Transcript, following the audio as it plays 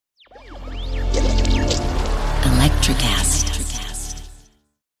Electrocast.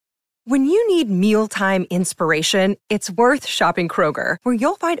 When you need mealtime inspiration, it's worth shopping Kroger, where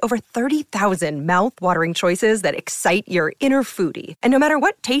you'll find over 30,000 mouth-watering choices that excite your inner foodie. And no matter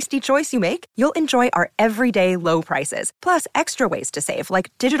what tasty choice you make, you'll enjoy our everyday low prices, plus extra ways to save,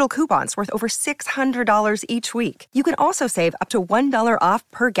 like digital coupons worth over $600 each week. You can also save up to $1 off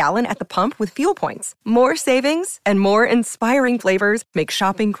per gallon at the pump with fuel points. More savings and more inspiring flavors make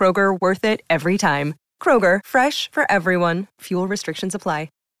shopping Kroger worth it every time. Kroger, fresh for everyone. Fuel restrictions apply.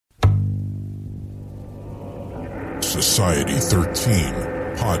 Society 13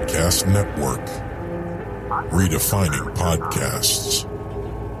 Podcast Network. Redefining podcasts.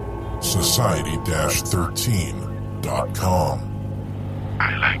 Society-13.com.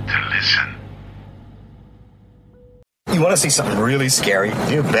 I like to listen. You want to see something really scary?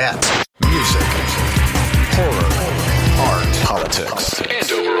 You bet. Music, horror, art, politics,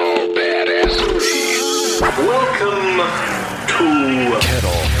 And overall badassery. Welcome to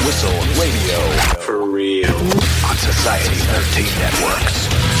Kettle Whistle Radio. For Real On Society 13 Networks.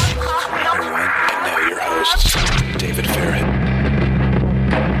 Everyone, and now your hosts, David Farrett.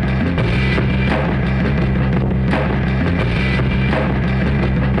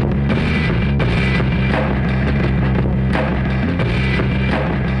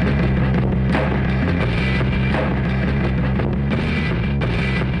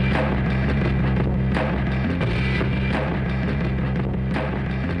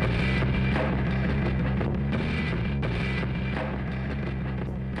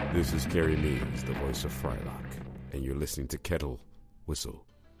 This is Carrie Means, the voice of Frylock, and you're listening to Kettle Whistle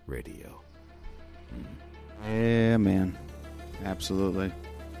Radio. Yeah, man. Absolutely.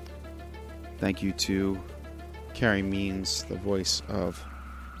 Thank you to Carrie Means, the voice of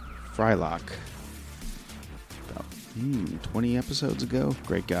Frylock. About 20 episodes ago.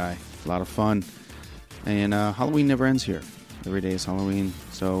 Great guy. A lot of fun. And Halloween never ends here. Every day is Halloween,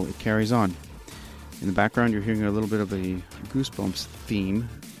 so it carries on. In the background, you're hearing a little bit of a Goosebumps theme.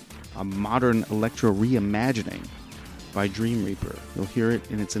 A modern electro reimagining by Dream Reaper. You'll hear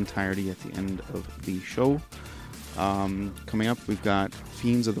it in its entirety at the end of the show. Coming up, we've got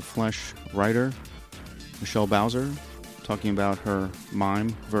Fiends of the Flesh writer Michelle Bowser talking about her mime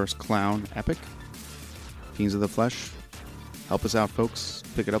versus clown epic. Fiends of the Flesh. Help us out, folks.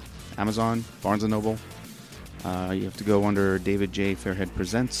 Pick it up. Amazon, Barnes & Noble. You have to go under David J. Fairhead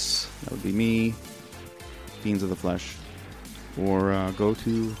Presents. That would be me. Fiends of the Flesh. Or go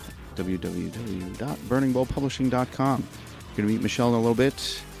to www.burningbowlpublishing.com. You're going to meet Michelle in a little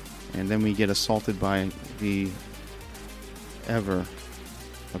bit, and then we get assaulted by the ever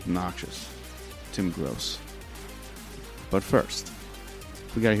obnoxious Tim Gross. But first,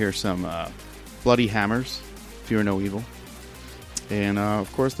 we got to hear some Bloody Hammers, Fear No Evil. And, of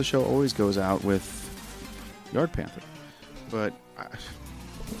course, the show always goes out with Yard Panther. But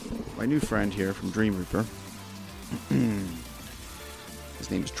my new friend here from Dream Reaper... His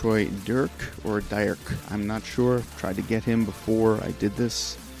name is Troy Dirk or Dirk. I'm not sure. Tried to get him before I did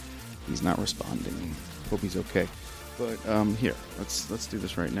this. He's not responding. Hope he's okay. But here, let's do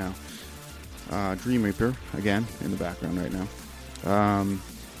this right now. Dream Reaper again in the background right now. A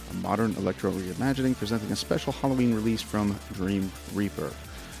modern electro reimagining presenting a special Halloween release from Dream Reaper.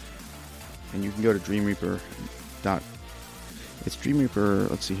 And you can go to Dreamreaper. It's Dream Reaper.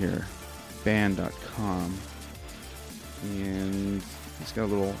 Let's see here, band.com. And he's got a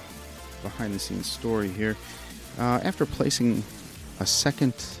little behind-the-scenes story here. After placing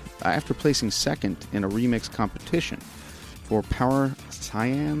second in a remix competition for Power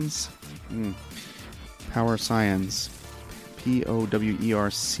Science, Powercyans,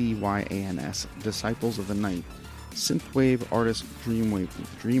 Disciples of the Night, synthwave artist Dream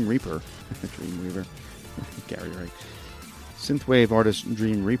Reaper, Gary Wright. Synthwave artist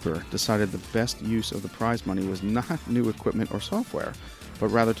Dream Reaper decided the best use of the prize money was not new equipment or software, but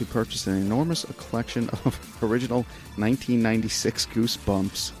rather to purchase an enormous collection of original 1996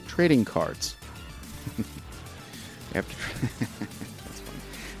 Goosebumps trading cards.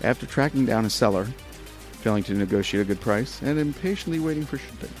 After tracking down a seller, failing to negotiate a good price, and impatiently waiting for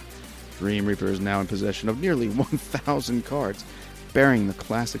shipping, Dream Reaper is now in possession of nearly 1,000 cards, bearing the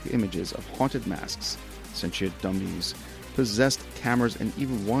classic images of haunted masks, sentient dummies, possessed cameras, and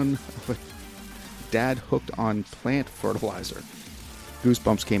even one of a dad hooked on plant fertilizer.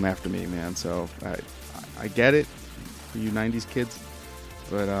 Goosebumps came after me, man, so I get it for you 90s kids.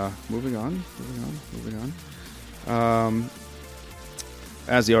 But moving on.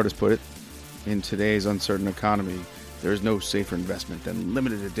 As the artist put it, in today's uncertain economy, there is no safer investment than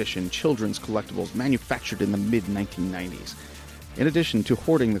limited edition children's collectibles manufactured in the mid-1990s. In addition to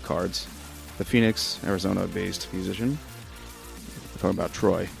hoarding the cards, the Phoenix, Arizona-based musician, we're talking about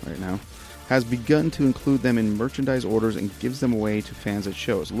Troy right now, has begun to include them in merchandise orders and gives them away to fans at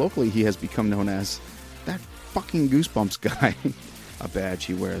shows. Locally, he has become known as that fucking Goosebumps guy, a badge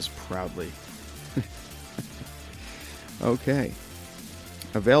he wears proudly. Okay.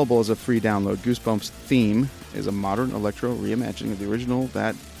 Available as a free download, Goosebumps Theme is a modern electro reimagining of the original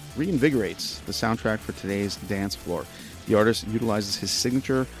that reinvigorates the soundtrack for today's dance floor. The artist utilizes his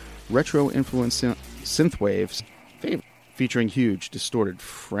signature retro-influenced synthwaves, featuring huge, distorted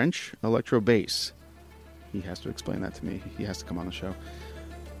French electro bass. He has to explain that to me. He has to come on the show.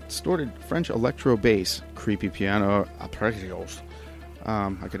 Distorted French electro bass, creepy piano arpeggios.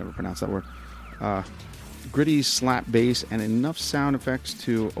 I can never pronounce that word. Gritty slap bass, and enough sound effects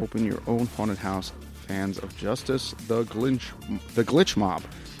to open your own haunted house. Fans of Justice, the Glitch Mob,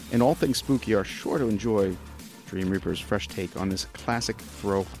 and all things spooky are sure to enjoy Dream Reaper's fresh take on this classic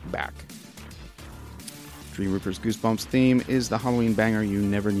throwback. Dream Reaper's Goosebumps Theme is the Halloween banger you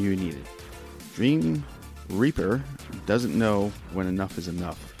never knew you needed. Dream Reaper doesn't know when enough is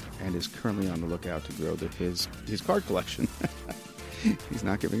enough and is currently on the lookout to grow his card collection. He's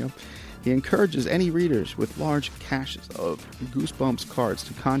not giving up. He encourages any readers with large caches of Goosebumps cards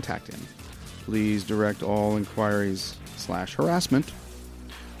to contact him. Please direct all inquiries / harassment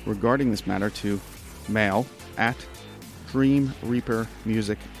regarding this matter to mail at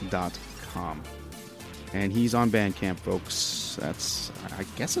dreamreapermusic.com. And he's on Bandcamp, folks. I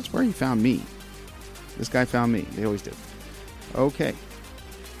guess that's where he found me. This guy found me. They always do. Okay.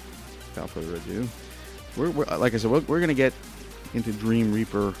 Without further ado, we're like I said, we're going to get into Dream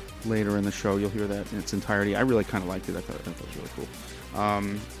Reaper later in the show. You'll hear that in its entirety. I really kind of liked it. I thought it was really cool.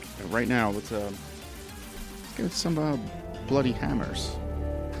 Right now, let's get some Bloody Hammers.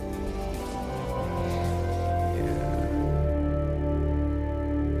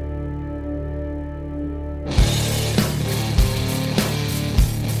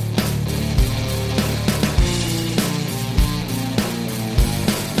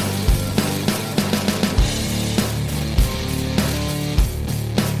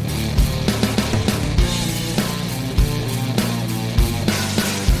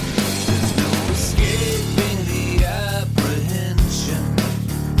 Escaping the apprehension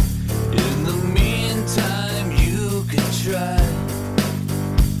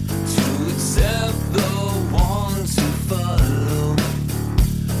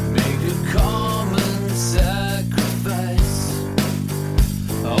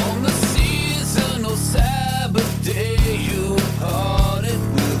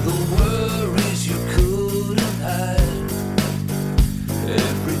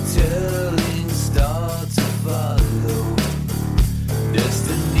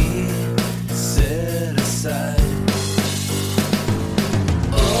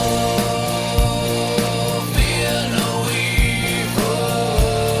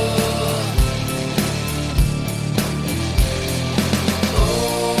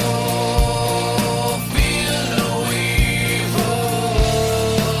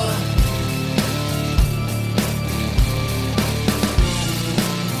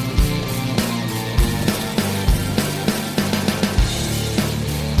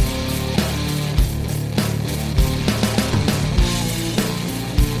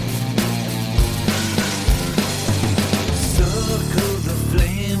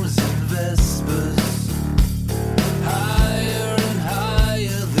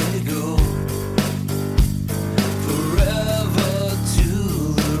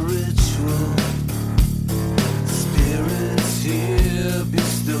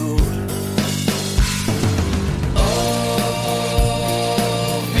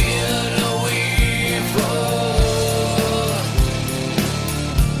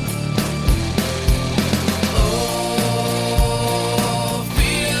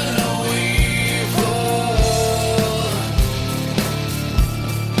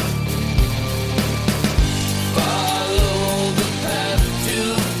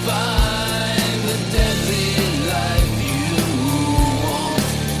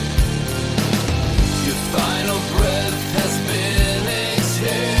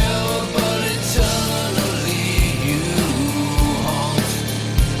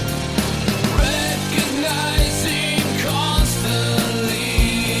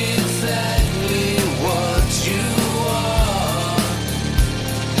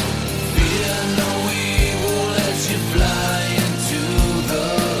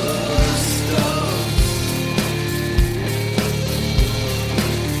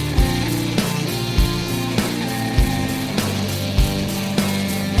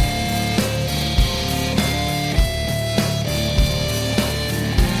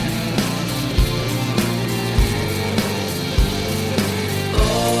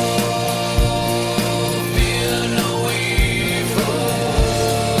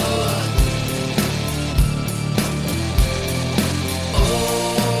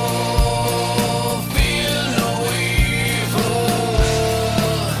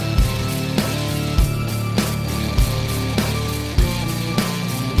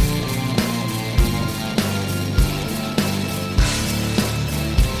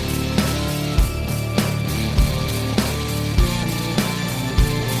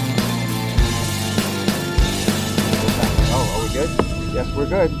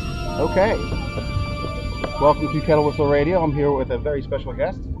good. Okay. Welcome to Kettle Whistle Radio. I'm here with a very special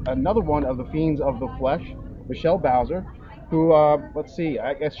guest, another one of the Fiends of the Flesh, Michelle Bowser, who, let's see,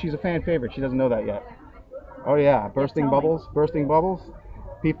 I guess she's a fan favorite. She doesn't know that yet. Oh yeah, bursting bubbles.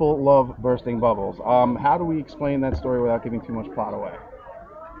 People love bursting bubbles. How do we explain that story without giving too much plot away?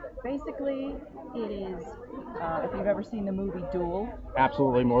 Basically, it is, if you've ever seen the movie Duel.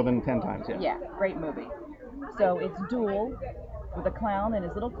 Absolutely, more than 10 times, yes. Yeah, great movie. So it's Duel with a clown in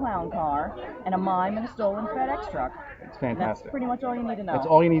his little clown car and a mime in a stolen FedEx truck. It's fantastic. That's pretty much all you need to know. That's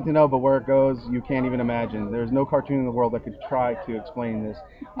all you need to know, but where it goes, you can't even imagine. There's no cartoon in the world that could try to explain this.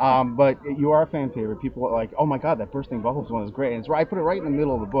 But you are a fan favorite. People are like, oh my god, that bursting bubbles one is great. And it's right, I put it right in the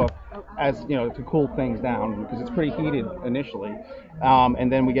middle of the book as, you know, to cool things down because it's pretty heated initially.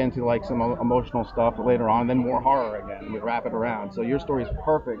 And then we get into like some emotional stuff later on, and then more horror again. We wrap it around. So your story is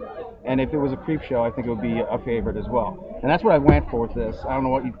perfect. And if it was a creep show, I think it would be a favorite as well. And that's what I went for with this. I don't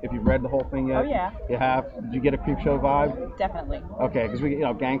know if you've read the whole thing yet. Oh yeah. You have? Did you get a creep show vibe? Definitely. Okay, because we, you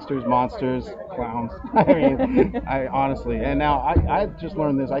know, gangsters, monsters, clowns. I mean, I honestly. And now I just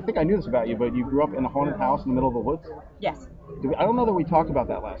learned this. I think I knew this about you, but you grew up in a haunted house in the middle of the woods. Yes. I don't know that we talked about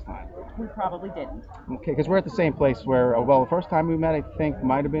that last time. We probably didn't. Okay, because we're at the same place where, well, the first time we met, I think,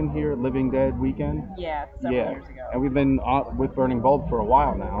 might have been here, Living Dead weekend. Yeah, several years ago. And we've been with Burning Bulb for a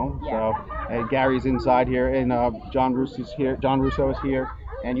while now. Yeah. So Gary's inside here, and John Russo's here. John Russo is here,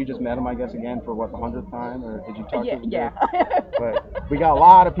 and you just met him, I guess, again for what, the 100th time, or did you talk to him? Yeah. But we got a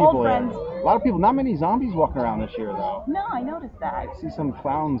lot of people Old here. friends. A lot of people. Not many zombies walking around this year, though. No, I noticed that. I see some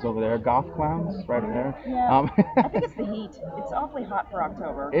clowns over there, goth clowns, right there. Yeah. I think it's the heat. It's awfully hot for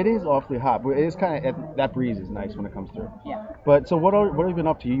October. It is awfully hot, but it is kind of, that breeze is nice when it comes through. Yeah. But so what have you been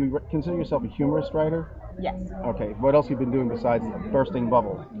up to? You consider yourself a humorist writer? Yes. Okay. What else have you been doing besides bursting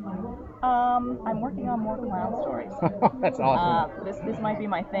bubbles? I'm working on more clown stories. That's awesome. This might be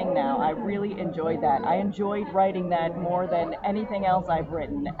my thing now. I really enjoyed that. I enjoyed writing that more than anything else I've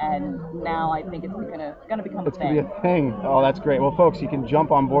written, and now I think it's gonna become It's a going thing. to be a thing. Oh, that's great. Well, folks, you can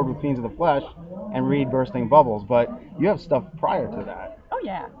jump on board with Fiends of the Flesh and read Bursting Bubbles, but you have stuff prior to that. Oh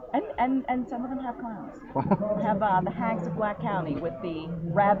yeah, and some of them have clowns. I have the Hags of Black County with the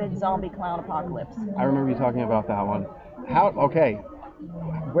rabid zombie clown apocalypse. I remember you talking about that one. Okay.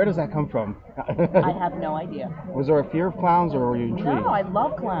 Where does that come from? I have no idea. Was there a fear of clowns, or were you intrigued? No, I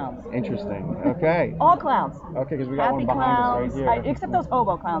love clowns. Interesting. Okay. All clowns. Okay, because we got Happy one behind clowns. us right here. Except those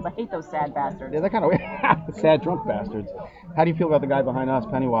hobo clowns. I hate those sad bastards. Yeah, they're kind of sad drunk bastards. How do you feel about the guy behind us,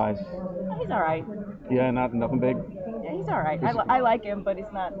 Pennywise? He's all right. Yeah, nothing big. Yeah, he's all right. I like him, but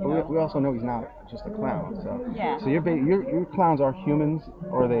he's not. You know. We also know he's not just a clown. So Yeah. So your clowns are humans,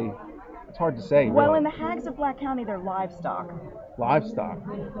 or are they? It's hard to say. Well, really. in the Hags of Black County, they're livestock. Livestock.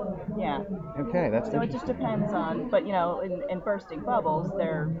 Yeah. Okay, that's So it interesting. just depends on, but you know, in Bursting Bubbles,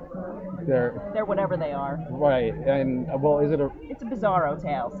 they're whatever they are. Right, and well, is it a? It's a bizarro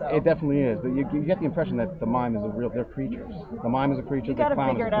tale, so It definitely is, but you get the impression that the mime is they're creatures. The mime is a creature. you the got to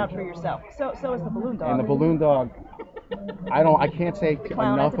clown figure is it a out for creature. yourself. So is the balloon dog. And the balloon dog. I can't say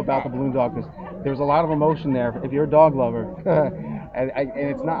Clown enough as a about the pet. balloon dog because there's a lot of emotion there. If you're a dog lover, and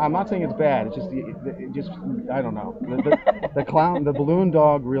it's not. I'm not saying it's bad. It's just I don't know. The balloon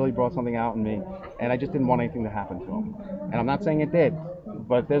dog really brought something out in me, and I just didn't want anything to happen to him. And I'm not saying it did,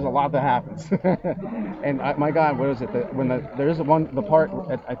 but there's a lot that happens. And my God, what is it? There is the part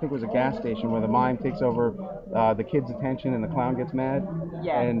I think it was a gas station where the mime takes over the kid's attention and the clown gets mad.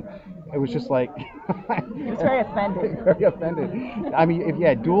 Yeah. And it was just like. He was very offended. Very offended. I mean,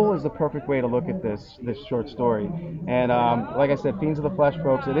 Duel is the perfect way to look at this short story. And like I said, Fiends of the Flesh,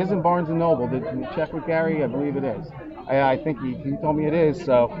 folks, it is in Barnes & Noble. Did you check with Gary? I believe it is. I think he told me it is.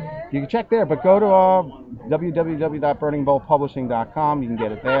 So you can check there, but go to www.burningbulbpublishing.com. You can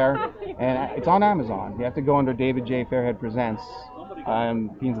get it there. And it's on Amazon. You have to go under David J. Fairhead Presents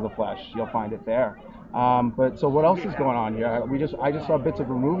Fiends of the Flesh. You'll find it there. But so what else is going on here? I just saw bits of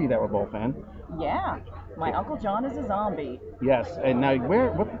a movie that we're both in. Yeah. My Uncle John is a zombie. Yes, and now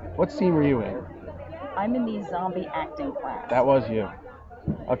what scene were you in? I'm in the zombie acting class. That was you.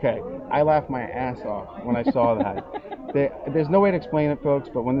 Okay, I laughed my ass off when I saw that. There's no way to explain it, folks,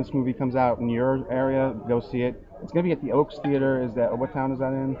 but when this movie comes out in your area, go see it. It's going to be at the Oaks Theater. What town is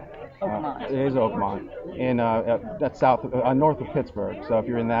that in? Oakmont. It is Oakmont. That's north of Pittsburgh, so if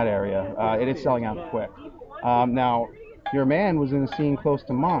you're in that area, it is selling out quick. Now, your man was in a scene close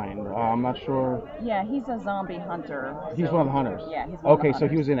to mine. I'm not sure. Yeah, he's a zombie hunter. He's one of the hunters. Yeah, he's one of the Okay, so he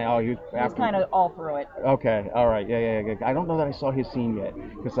hunters. was in it. Oh, He was kind of all through it. Okay, all right, yeah. I don't know that I saw his scene yet,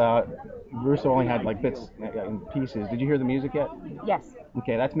 because Russo only had like bits and pieces. Did you hear the music yet? Yes.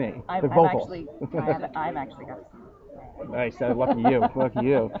 Okay, that's me. I've the vocals. actually got Nice. Lucky you. Lucky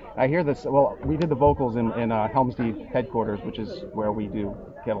you. I hear this. Well, we did the vocals in Helm's Deep headquarters, which is where we do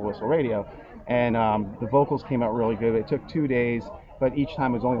Kettle Whistle Radio. And the vocals came out really good. It took 2 days, but each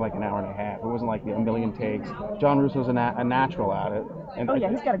time it was only like an hour and a half. It wasn't like a million takes. John Russo's a natural at it. And Oh, yeah,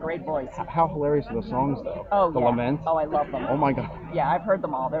 he's got a great voice. How hilarious are those songs, though? Oh, The yeah. Laments? Oh, I love them. Oh, my God. Yeah, I've heard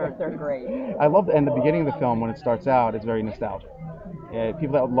them all. They're great. I love and the beginning of the film, when it starts out, it's very nostalgic.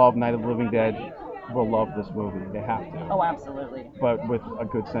 People that love Night of the Living Dead will love this movie. They have to. Oh, absolutely. But with a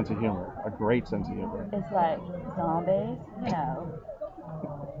good sense of humor. A great sense of humor. It's like zombies, you know,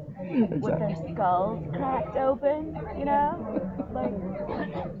 with their skulls cracked open, you know? Like,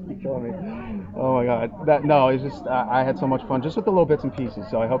 You're killing me. Oh my God. It's just, I had so much fun just with the little bits and pieces,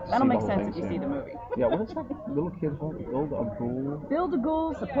 so I hope to see that'll the make whole sense thing if you soon. see the movie. Yeah, what is that little kid called? Build a Ghoul? Build a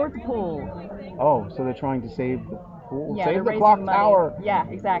ghoul, support the pool. Oh, so they're trying to save the pool? Yeah, Save they're the raising clock money. tower! Yeah,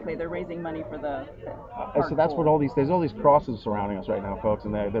 exactly. They're raising money for the So that's what there's all these crosses surrounding us right now, folks,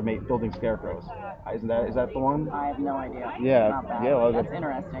 and they're building scarecrows. Is that the one? I have no idea. Yeah, Not that. yeah, well, That's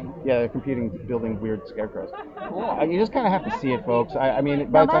interesting. Yeah, they're competing, building weird scarecrows. Cool. You just kind of have to see it, folks. I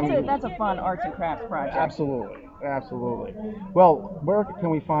mean, by Now the time that's a fun arts and crafts project. Absolutely. Well, where can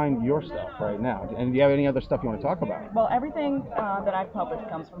we find your stuff right now? And do you have any other stuff you want to talk about? Well, everything that I've published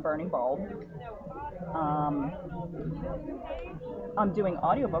comes from Burning Bulb. I'm doing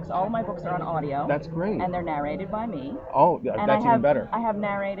audiobooks. All of my books are on audio. That's great. And they're narrated by me. Oh, yeah, And that's even better. I have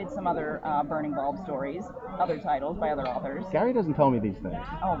narrated some other Burning Bulb stories, other titles by other authors. Gary doesn't tell me these things.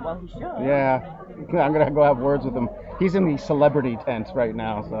 Oh, well, he should. Yeah, I'm going to go have words with him. He's in the celebrity tent right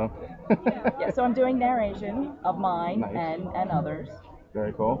now, so. Yeah, so I'm doing narration of mine Nice. and others.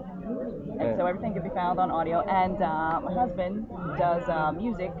 Very cool. And so everything can be found on audio. And my husband does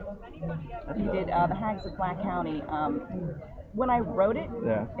music. He did The Hags of Black County. When I wrote it,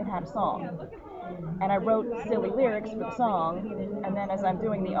 Yeah. it had a song. And I wrote silly lyrics for the song, and then as I'm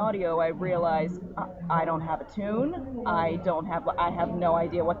doing the audio, I realized I don't have a tune. I have no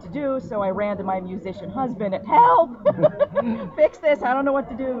idea what to do. So I ran to my musician husband at help, fix this. I don't know what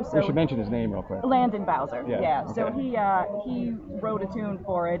to do. So We should mention his name real quick. Landon Bowser. Yeah, So okay. he wrote a tune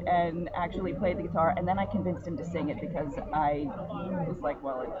for it and actually played the guitar, and then I convinced him to sing it because I was like,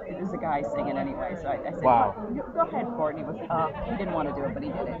 well, it is a guy singing anyway. So I said, Wow. well, go ahead for it. And he didn't want to do it, but he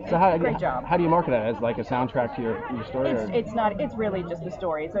did it. So Great job. How do you market that? As like a soundtrack to your story? or? It's not. It's really just a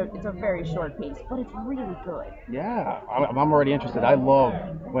story. It's a very short piece, but it's really good. Yeah, I'm already interested. I love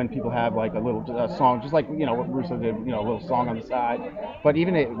when people have like a little song, just like, what Russo did, a little song on the side. But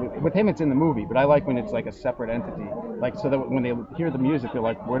even with him, it's in the movie. But I like when it's like a separate entity, like so that when they hear the music, they're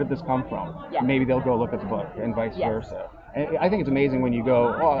like, where did this come from? Yeah. Maybe they'll go look at the book, and vice Yes. versa. And I think it's amazing when you go,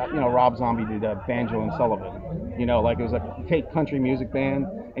 Rob Zombie did Banjo and Sullivan. Like it was a fake country music band,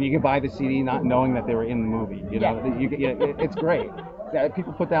 and you can buy the CD not knowing that they were in the movie. It's great. Yeah,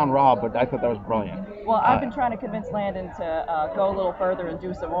 people put down Rob, but I thought that was brilliant. Well, I've been trying to convince Landon to go a little further and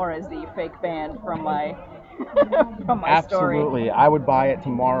do some more as the fake band from my story. Absolutely, I would buy it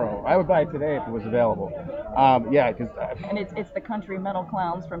tomorrow. I would buy it today if it was available. Because. And it's the country metal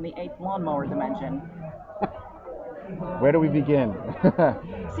clowns from the 8th Lawnmower Dimension. Where do we begin?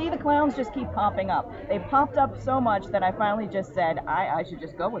 See, the clowns just keep popping up. They popped up so much that I finally just said, I should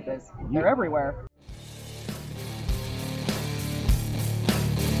just go with this. They're everywhere.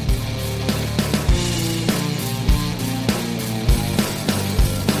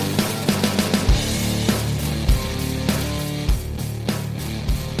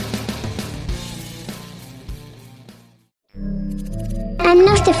 I'm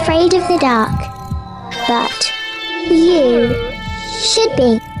not afraid of the dark, but you should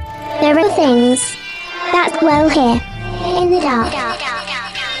be. There are things that dwell here in the dark.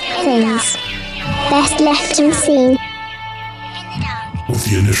 Things best left unseen. With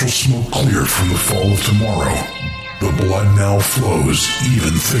the initial smoke cleared from the fall of tomorrow, the blood now flows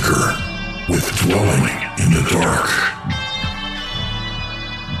even thicker with dwelling in the dark.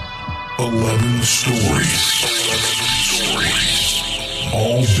 11 stories.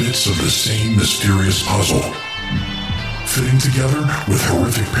 All bits of the same mysterious puzzle, fitting together with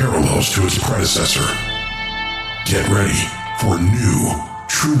horrific parallels to its predecessor. Get ready for new,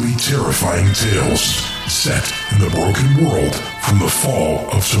 truly terrifying tales set in the broken world from the fall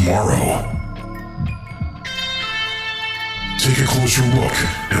of tomorrow. Take a closer look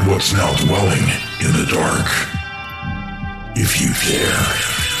at what's now dwelling in the dark. If you dare.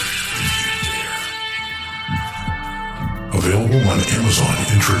 Available on Amazon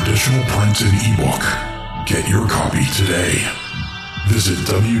in traditional print and ebook. Get your copy today. Visit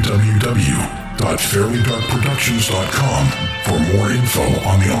www.fairlydarkproductions.com for more info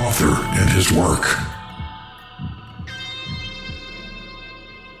on the author and his work.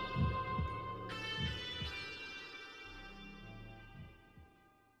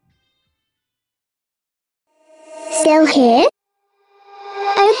 still here?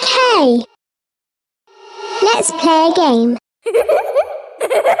 Okay. Let's play a game.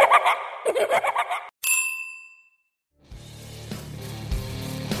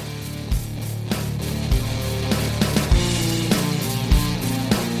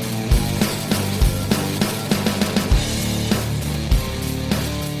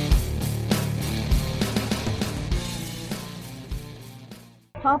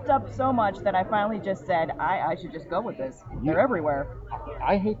 Popped up so much that I finally just said, I should just go with this. They're everywhere.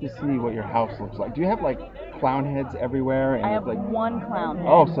 I hate to see what your house looks like. Do you have like clown heads everywhere? And I have like one clown head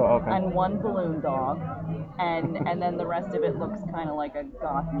okay. and one balloon dog, and then the rest of it looks kind of like a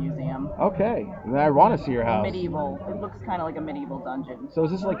goth museum. Okay, then I want to see your house. Medieval. It looks kind of like a medieval dungeon. So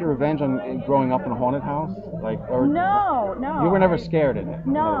is this like your revenge on growing up in a haunted house? Or No. You were never scared in it?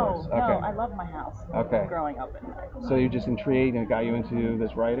 No, Okay. no. I love my house. Okay. Growing up in it. So you're just intrigued and it got you into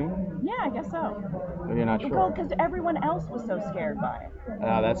this writing? Yeah, I guess so. Or you're not sure? Well, because everyone else was so scared by it.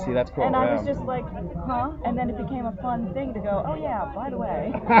 That's cool. And I yeah. was just like, huh? And then it became a fun thing to go, oh yeah, by the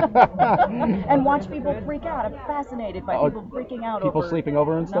way. And watch people freak out. I'm fascinated by people freaking out people over sleeping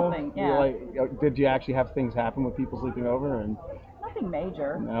over and stuff? nothing. Yeah. Did you actually have things happen with people sleeping over? And Nothing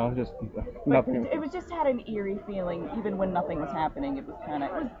major. no, just But nothing. it was just had an eerie feeling, even when nothing was happening. It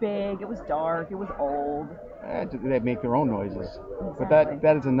was big, it was dark, it was old. They make their own noises. Exactly. But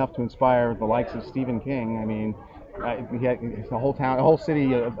that is enough to inspire the likes of Stephen King. I mean, the whole town, the whole city,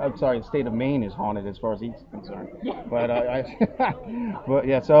 the state of Maine is haunted as far as he's concerned. Yeah. But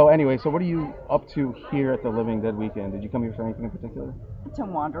yeah, so anyway, so what are you up to here at the Living Dead Weekend? Did you come here for anything in particular? To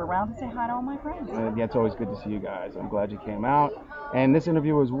wander around and say hi to all my friends. Yeah, it's always good to see you guys. I'm glad you came out. And this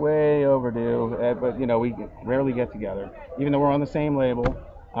interview was way overdue, but we rarely get together, even though we're on the same label.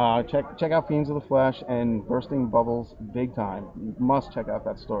 Check out Fiends of the Flesh and Bursting Bubbles big time. You must check out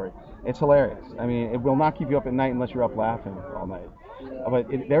that story. It's hilarious. I mean, it will not keep you up at night unless you're up laughing all night. But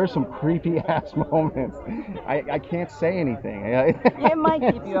there are some creepy ass moments. I can't say anything. It might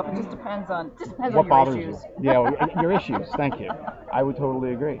keep you up. It just depends on what your bothers issues. you. Yeah, your issues. Thank you. I would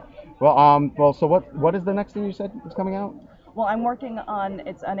totally agree. Well, so what is the next thing you said is coming out? Well, I'm working on,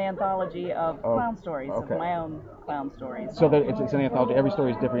 it's an anthology of clown stories, okay. of my own clown stories. So it's an anthology. Every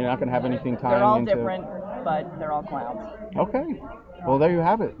story is different. You're not going to have anything tying They're all into... different, but they're all clowns. Okay. Well, there you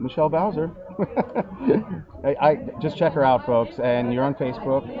have it. Michelle Bowser. I just check her out, folks. And you're on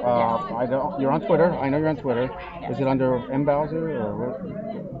Facebook. You're on Twitter. I know you're on Twitter. Yes. Is it under M. Bowser or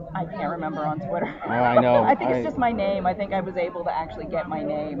what? I can't remember on Twitter. I know. I think it's just my name. I think I was able to actually get my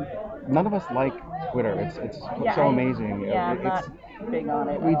name. None of us like Twitter. It's so amazing. Yeah, I'm not big on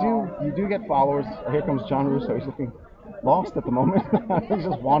it. You do get followers. Here comes John Russo. He's looking lost at the moment. He's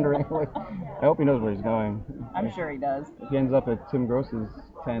just wandering. I hope he knows where he's going. I'm sure he does. If he ends up at Tim Gross's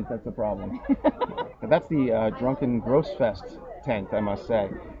tent, that's a problem. That's the Drunken Gross Fest tent, I must say.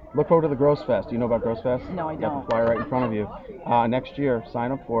 Look forward to the Gross Fest. Do you know about Gross Fest? No, I You got don't. the flyer right in front of you. Next year,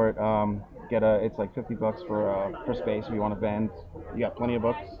 sign up for it. It's like $50 for space if you want to vend. You got plenty of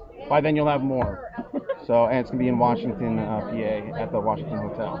books. By then you'll have more. And it's gonna be in Washington, PA, at the Washington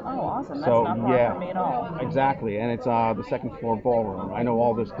Hotel. Oh, awesome. That's not far from me at all. Exactly, and it's the second floor ballroom. I know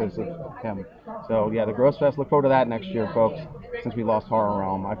all this because of him. So yeah, the Gross Fest. Look forward to that next year, folks. Since we lost Horror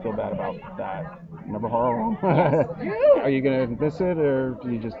Realm, I feel bad about that. Remember Horror Realm? Are you gonna miss it, or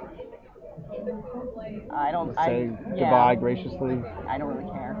do you just say goodbye graciously? I don't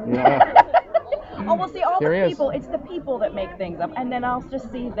really care. Yeah. Oh, well, see, all Here he the is. people, it's the people that make things up, and then I'll just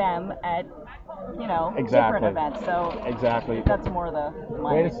see them at, Exactly. different events, so Exactly. that's more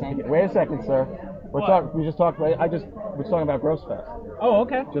my thing. Wait a second, sir. We just talked. I just was talking about Gross Fest. Oh,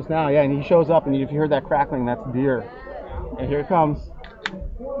 okay. Just now, yeah, and he shows up, and if you heard that crackling, that's deer. And here it comes,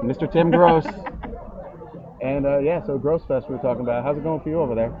 Mr. Tim Gross. And so Gross Fest we were talking about. How's it going for you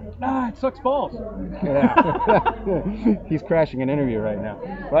over there? It sucks balls. Yeah. He's crashing an interview right now.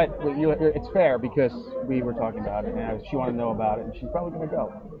 But it's fair because we were talking about it, and she wanted to know about it, and she's probably going to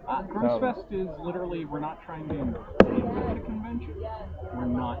go. Gross Fest is literally, we're not trying to invade the convention. We're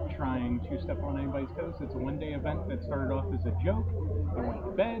not trying to step on anybody's toes. It's a one-day event that started off as a joke. I went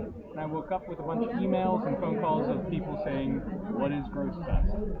to bed, and I woke up with a bunch of emails and phone calls of people saying, what is Gross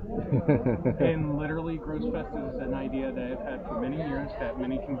Fest? And literally, Gross Fest is an idea that I've had for many years that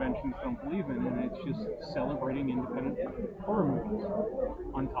many conventions don't believe in, and it's just celebrating independent horror movies.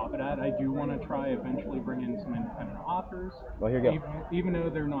 On top of that, I do want to try eventually bring in some independent authors. Well, here you go. Even though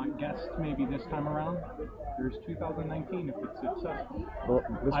they're not guests maybe this time around, there's 2019 if it's successful. Well,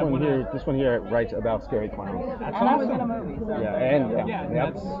 this one here writes about scary clowns. That's And I was awesome. in a movie, so. Yeah, and Yeah,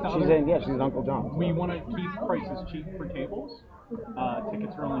 yep. that's the She's other- Uncle John. We want to keep prices cheap for tables.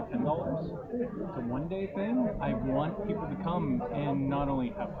 Tickets are only $10. It's a one-day thing. I want people to come and not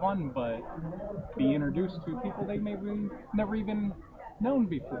only have fun, but be introduced to people they maybe never even known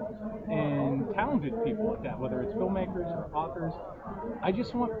before, and talented people at that, whether it's filmmakers or authors. I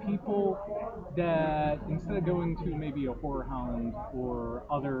just want people that, instead of going to maybe a Horror Hound or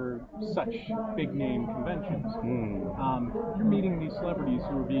other such big name conventions, you're meeting these celebrities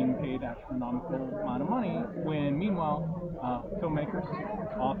who are being paid astronomical amount of money, when meanwhile filmmakers,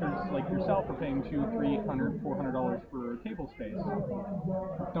 authors like yourself are paying $200, $300, $400 for table space,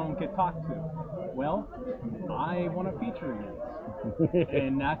 don't get talked to. Well, I want to feature you.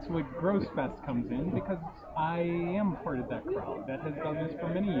 And that's what Gross Fest comes in, because I am part of that crowd that has done this for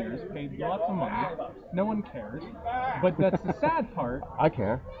many years, paid lots of money, no one cares, but that's the sad part. I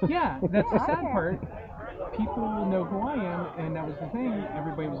care. Yeah, that's the sad part. People know who I am, and that was the thing.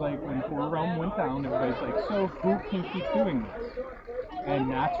 Everybody was like, when Horror Realm went down, everybody's like, so who can keep doing this?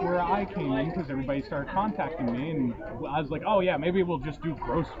 And that's where I came in, because everybody started contacting me, and I was like, oh yeah, maybe we'll just do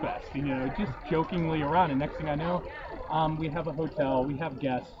Gross Fest, just jokingly around, and next thing I know, we have a hotel, we have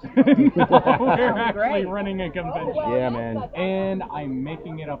guests, we're actually running a convention. Yeah, man. And I'm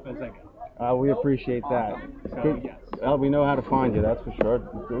making it up as I go. We appreciate that. So, yes. Well, we know how to find you, that's for sure.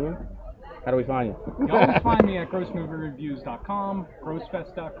 How do we find you? You can always find me at grossmoviereviews.com,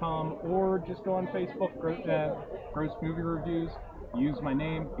 grossfest.com, or just go on Facebook, Gross Movie Reviews. Use my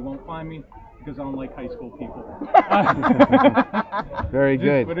name. You won't find me because I don't like high school people. Very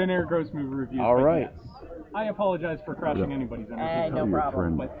good. Just put in there Gross Movie Reviews. All right. Yes, I apologize for crashing anybody's energy. No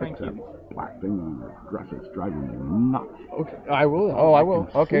problem. But thank you. Black thing on your dress is driving me nuts. Okay, I will. Oh, I will.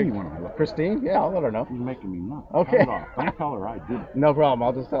 Okay. See when I look. Christine? Yeah, I'll let her know. She's making me nuts. Okay. Cut it off. Don't tell her I did it. No problem.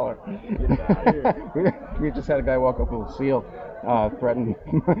 I'll just tell her. We just had a guy walk up with a seal, threaten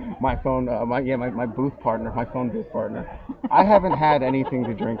my phone, my booth partner, my phone booth partner. I haven't had anything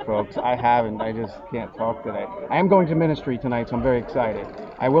to drink, folks. I haven't. I just can't talk today. I am going to ministry tonight, so I'm very excited.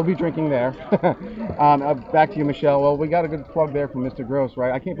 I will be drinking there. Back to you, Michelle. Well, we got a good plug there from Mr. Gross,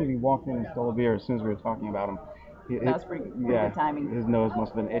 right? I can't believe he walked in and stole a beer as soon as we were talking about him. That was pretty good timing. His nose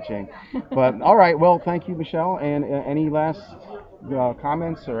must have been itching. But all right, well, thank you, Michelle. And any last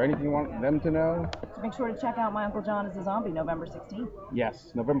comments or anything you want them to know? So make sure to check out My Uncle John is a Zombie, November 16th.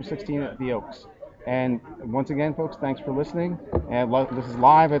 Yes, November 16th at the Oaks. And once again, folks, thanks for listening. And this is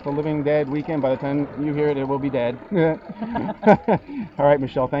live at the Living Dead weekend. By the time you hear it, it will be dead. All right,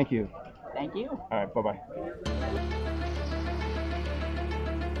 Michelle, thank you. Thank you. All right, bye-bye.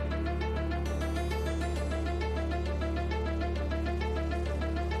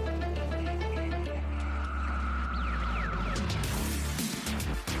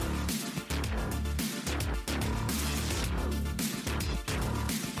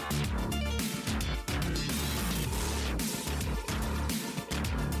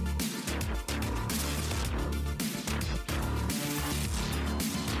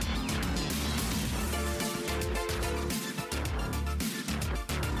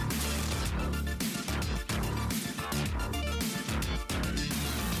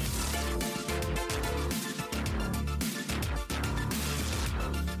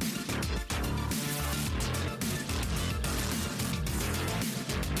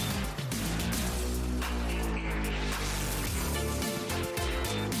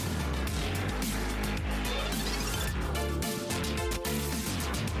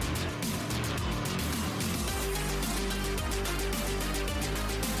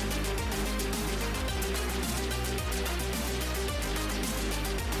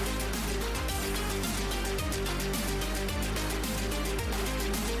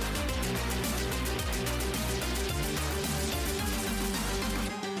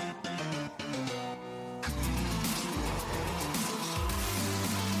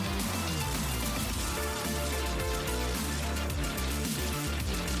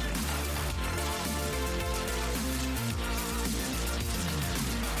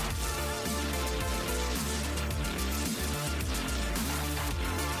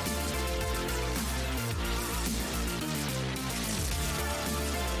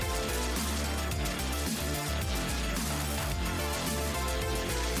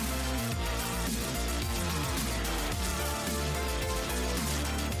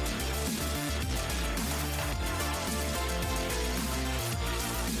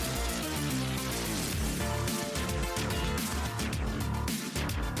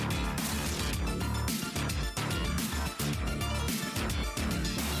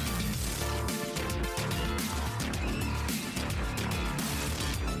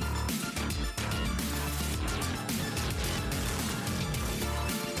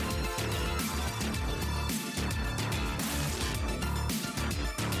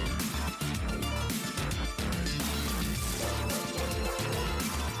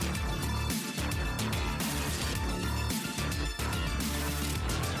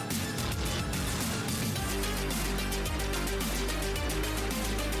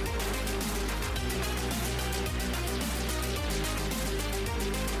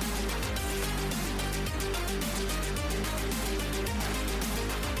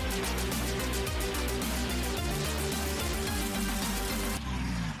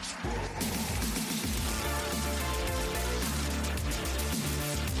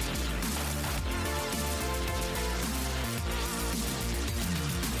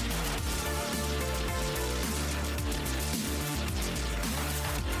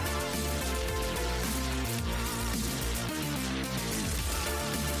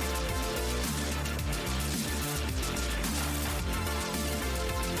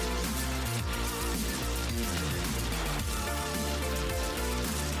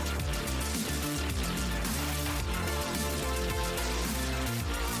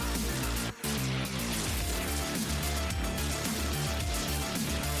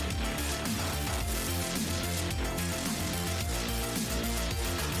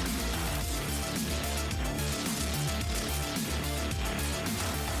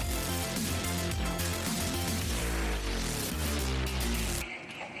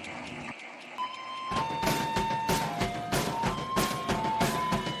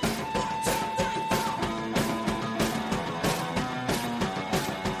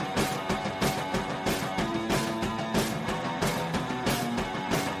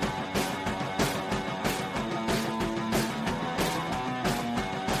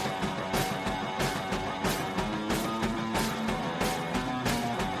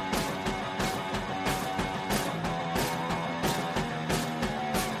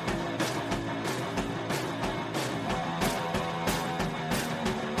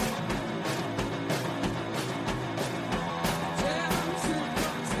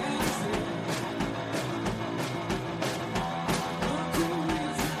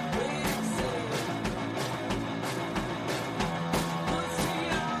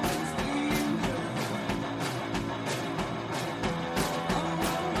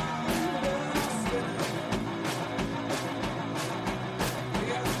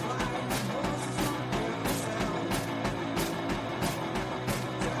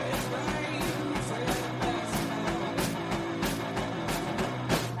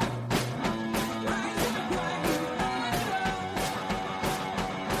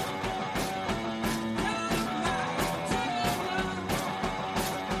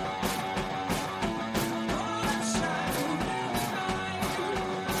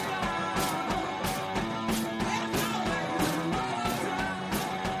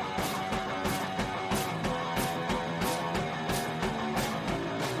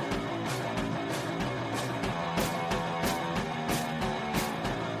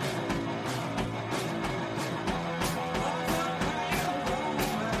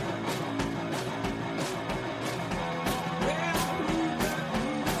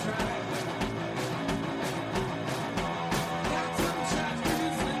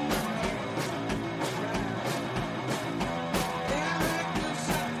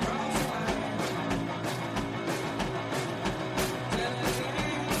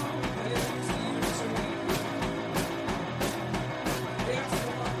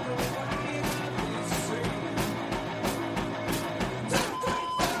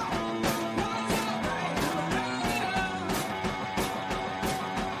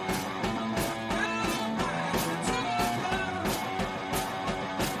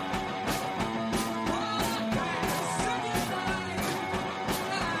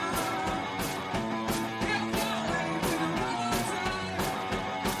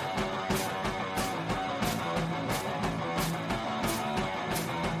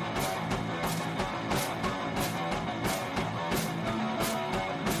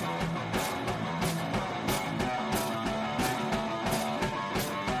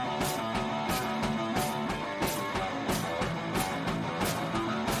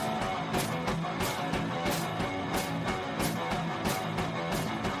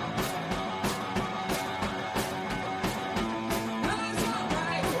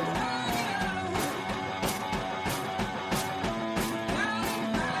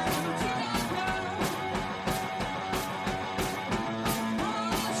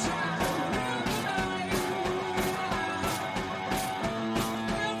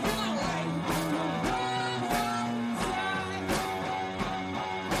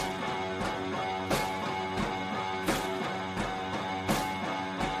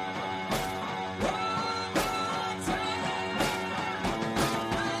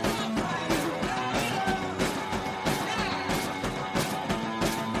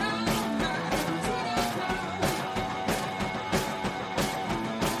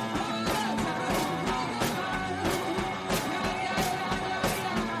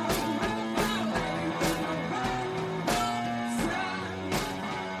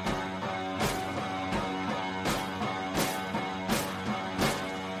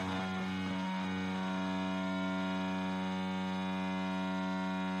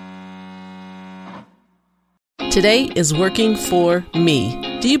 Today is working for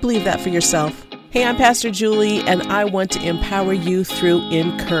me. Do you believe that for yourself? Hey, I'm Pastor Julie, and I want to empower you through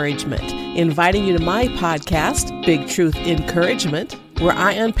encouragement. Inviting you to my podcast, Big Truth Encouragement, where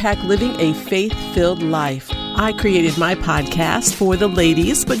I unpack living a faith-filled life. I created my podcast for the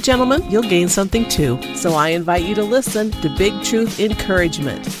ladies, but gentlemen, you'll gain something too. So I invite you to listen to Big Truth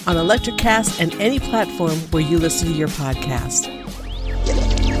Encouragement on Electricast and any platform where you listen to your podcast.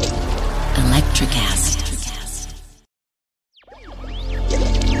 Electricast.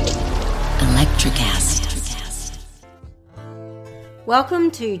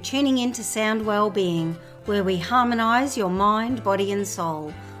 Welcome to Tuning Into Sound Wellbeing, where we harmonise your mind, body and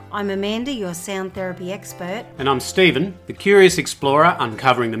soul. I'm Amanda, your sound therapy expert. And I'm Stephen, the curious explorer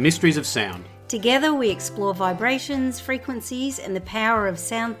uncovering the mysteries of sound. Together we explore vibrations, frequencies and the power of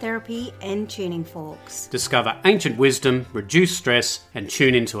sound therapy and tuning forks. Discover ancient wisdom, reduce stress and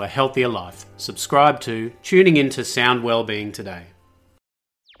tune into a healthier life. Subscribe to Tuning Into Sound Wellbeing today.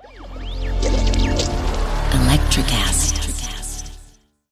 Electricast.